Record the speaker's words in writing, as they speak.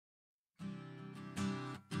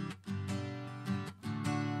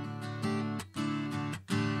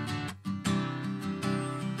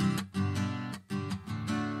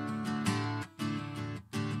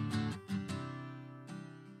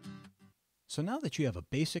So now that you have a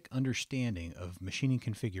basic understanding of machining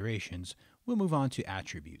configurations, we'll move on to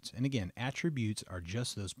attributes. And again, attributes are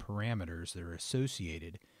just those parameters that are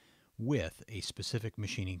associated with a specific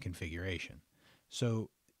machining configuration. So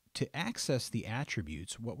to access the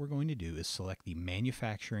attributes, what we're going to do is select the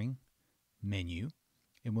manufacturing menu,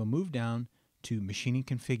 and we'll move down to machining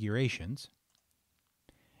configurations.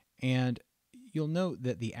 And you'll note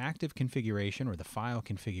that the active configuration, or the file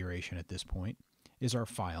configuration at this point, is our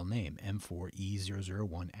file name,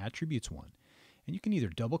 M4E001 attributes1. And you can either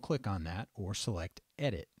double click on that or select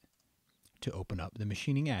edit to open up the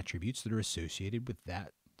machining attributes that are associated with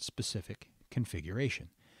that specific configuration.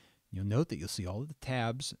 You'll note that you'll see all of the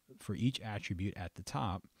tabs for each attribute at the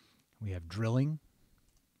top. We have drilling,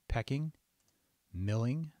 pecking,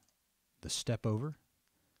 milling, the step over,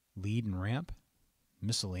 lead and ramp,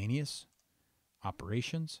 miscellaneous,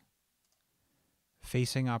 operations,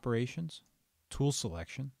 facing operations, tool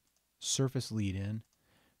selection, surface lead in,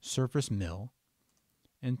 surface mill,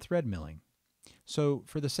 and thread milling. So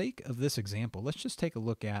for the sake of this example, let's just take a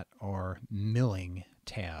look at our milling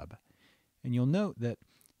tab. And you'll note that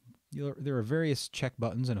there are various check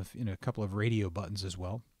buttons and a couple of radio buttons as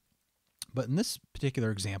well. But in this particular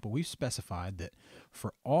example, we've specified that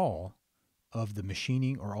for all of the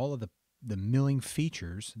machining, or all of the milling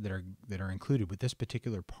features that are included with this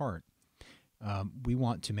particular part, we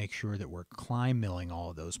want to make sure that we're climb milling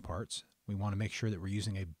all of those parts. We want to make sure that we're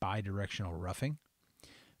using a bidirectional roughing.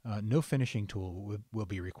 No finishing tool will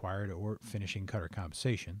be required, or finishing cut or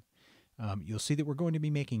compensation. You'll see that we're going to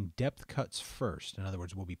be making depth cuts first. In other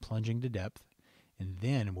words, we'll be plunging to depth, and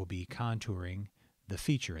then we'll be contouring the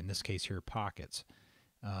feature, in this case here, pockets.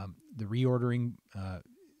 The reordering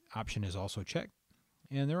option is also checked,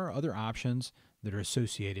 and there are other options that are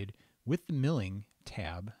associated with the milling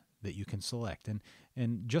tab that you can select.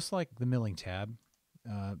 And just like the milling tab,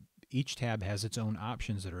 each tab has its own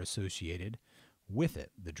options that are associated with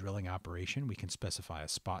it. The drilling operation, we can specify a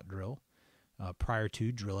spot drill prior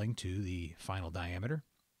to drilling to the final diameter,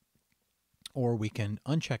 or we can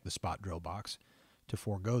uncheck the spot drill box to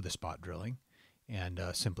forego the spot drilling and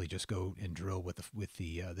simply just go and drill with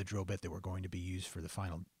the drill bit that we're going to be used for the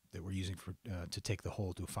final, that we're using for to take the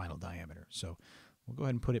hole to a final diameter. So we'll go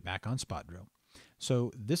ahead and put it back on spot drill.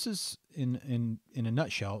 So this is, in a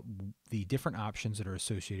nutshell, the different options that are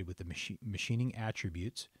associated with the machining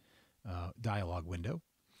attributes dialog window.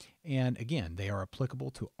 And again, they are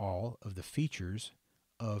applicable to all of the features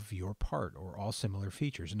of your part, or all similar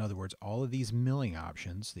features. In other words, all of these milling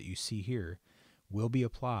options that you see here will be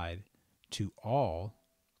applied to all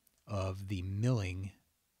of the milling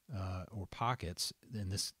or pockets, in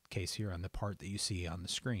this case here on the part that you see on the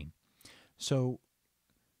screen. So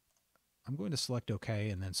I'm going to select OK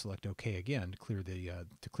and then select OK again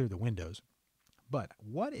to clear the windows. But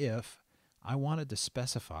what if I wanted to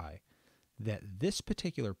specify that this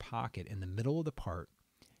particular pocket in the middle of the part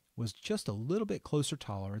was just a little bit closer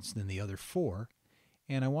tolerance than the other four,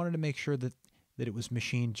 and I wanted to make sure that it was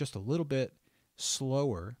machined just a little bit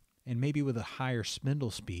slower and maybe with a higher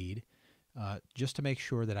spindle speed, just to make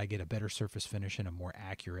sure that I get a better surface finish and a more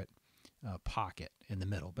accurate pocket in the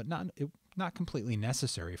middle, but not completely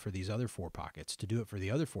necessary for these other four pockets. To do it for the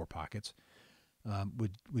other four pockets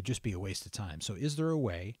would just be a waste of time. So is there a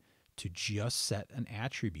way to just set an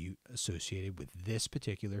attribute associated with this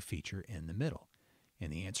particular feature in the middle?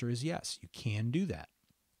 And the answer is yes, you can do that.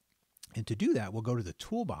 And to do that, we'll go to the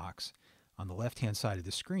toolbox on the left-hand side of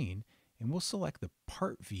the screen, and we'll select the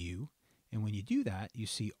part view. And when you do that, you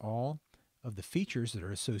see all of the features that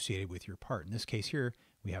are associated with your part. In this case here,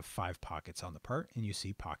 we have 5 pockets on the part, and you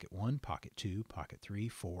see pocket 1, pocket 2, pocket 3,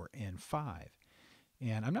 4, and 5.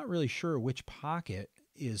 And I'm not really sure which pocket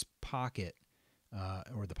is pocket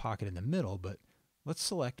or the pocket in the middle, but let's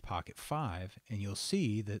select pocket 5, and you'll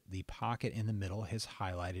see that the pocket in the middle has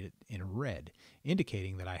highlighted in red,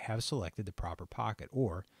 indicating that I have selected the proper pocket,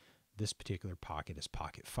 or this particular pocket is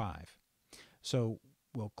pocket 5. So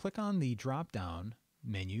we'll click on the drop-down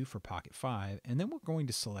menu for pocket 5, and then we're going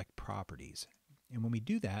to select properties. And when we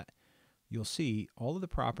do that, you'll see all of the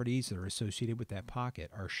properties that are associated with that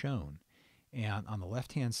pocket are shown. And on the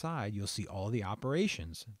left-hand side, you'll see all of the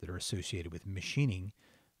operations that are associated with machining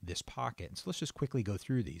this pocket. And so let's just quickly go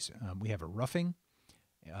through these. We have a roughing,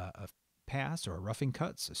 a pass or a roughing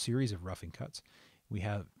cuts, a series of roughing cuts. We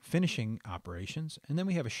have finishing operations, and then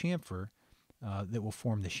we have a chamfer that will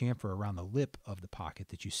form the chamfer around the lip of the pocket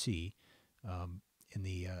that you see in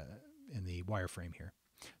the wireframe here.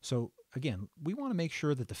 So again, we want to make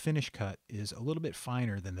sure that the finish cut is a little bit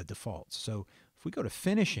finer than the defaults. So if we go to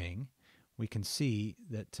finishing, we can see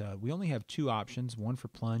that we only have 2 options, one for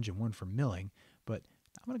plunge and one for milling, but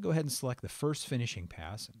I'm going to go ahead and select the first finishing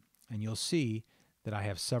pass, and you'll see that I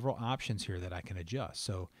have several options here that I can adjust.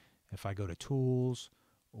 So if I go to Tools,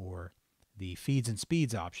 or the Feeds and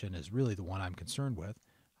Speeds option is really the one I'm concerned with.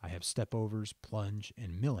 I have step overs, plunge,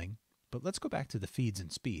 and milling. But let's go back to the Feeds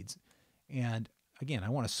and Speeds. And again, I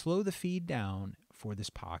want to slow the feed down for this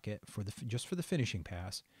pocket, just for the finishing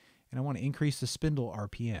pass, and I want to increase the spindle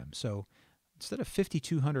RPM. So instead of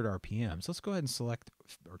 5,200 RPMs, let's go ahead and select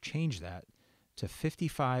or change that to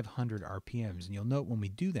 5,500 RPMs. And you'll note when we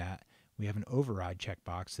do that, we have an override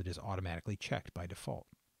checkbox that is automatically checked by default.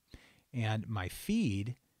 And my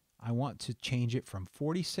feed, I want to change it from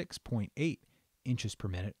 46.8 inches per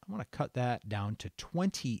minute. I want to cut that down to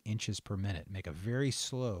 20 inches per minute, make a very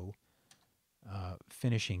slow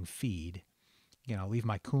finishing feed. Again, I'll leave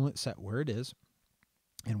my coolant set where it is.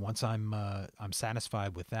 And once I'm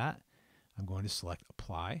satisfied with that, I'm going to select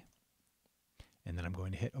Apply, and then I'm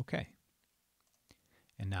going to hit OK.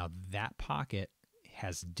 And now that pocket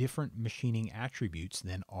has different machining attributes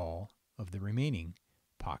than all of the remaining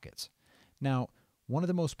pockets. Now, one of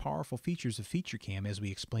the most powerful features of FeatureCAM, as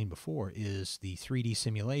we explained before, is the 3D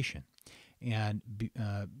simulation. And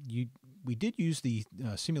we did use the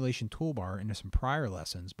simulation toolbar in some prior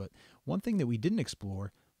lessons, but one thing that we didn't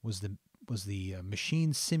explore was the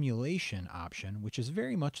machine simulation option, which is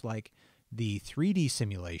very much like the 3D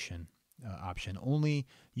simulation option, only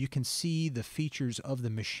you can see the features of the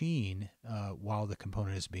machine while the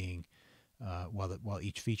component is being, while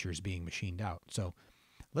each feature is being machined out. So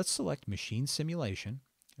let's select Machine Simulation,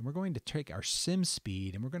 and we're going to take our sim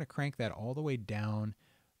speed, and we're going to crank that all the way down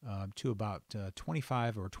to about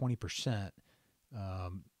 25 or 20%.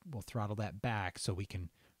 We'll throttle that back so we can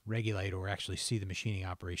regulate or actually see the machining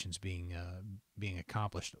operations being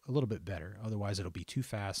accomplished a little bit better. Otherwise, it'll be too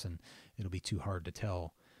fast and it'll be too hard to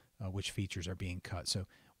tell which features are being cut. So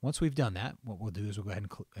once we've done that, what we'll do is we'll go ahead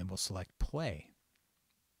and we'll select Play.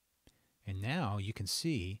 And now you can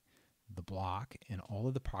see the block and all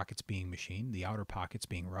of the pockets being machined, the outer pockets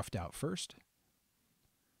being roughed out first.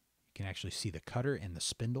 You can actually see the cutter and the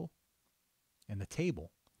spindle and the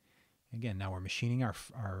table. Again, now we're machining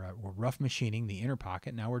we're rough machining the inner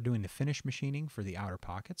pocket. Now we're doing the finish machining for the outer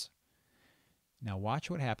pockets. Now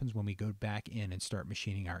watch what happens when we go back in and start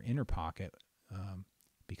machining our inner pocket,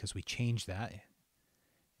 because we changed that.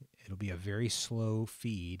 It'll be a very slow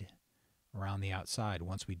feed around the outside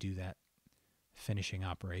once we do that finishing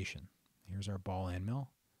operation. Here's our ball end mill.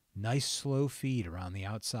 Nice slow feed around the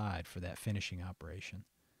outside for that finishing operation.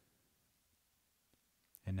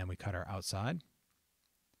 And then we cut our outside,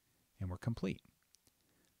 and we're complete.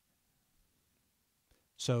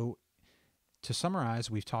 So to summarize,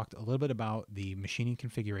 we've talked a little bit about the machining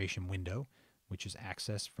configuration window, which is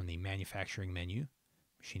accessed from the manufacturing menu,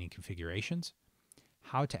 machining configurations,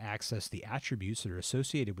 how to access the attributes that are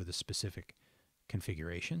associated with a specific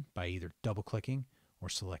configuration by either double-clicking or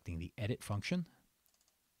selecting the edit function.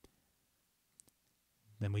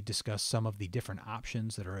 Then we discussed some of the different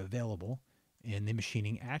options that are available in the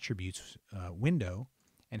machining attributes window,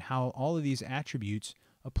 and how all of these attributes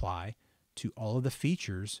apply to all of the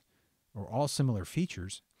features or all similar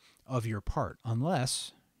features of your part,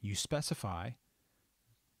 unless you specify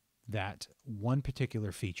that one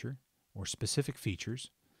particular feature or specific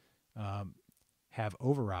features have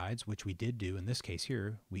overrides, which we did do in this case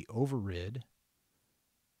here. We overrode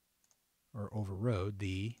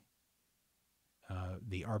the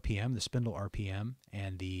RPM, the spindle RPM,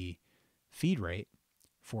 and the feed rate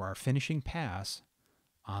for our finishing pass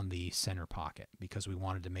on the center pocket, because we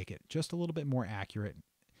wanted to make it just a little bit more accurate,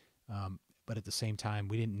 but at the same time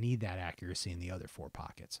we didn't need that accuracy in the other four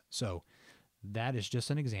pockets. So that is just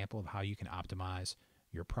an example of how you can optimize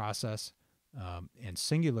your process and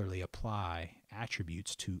singularly apply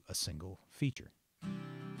attributes to a single feature.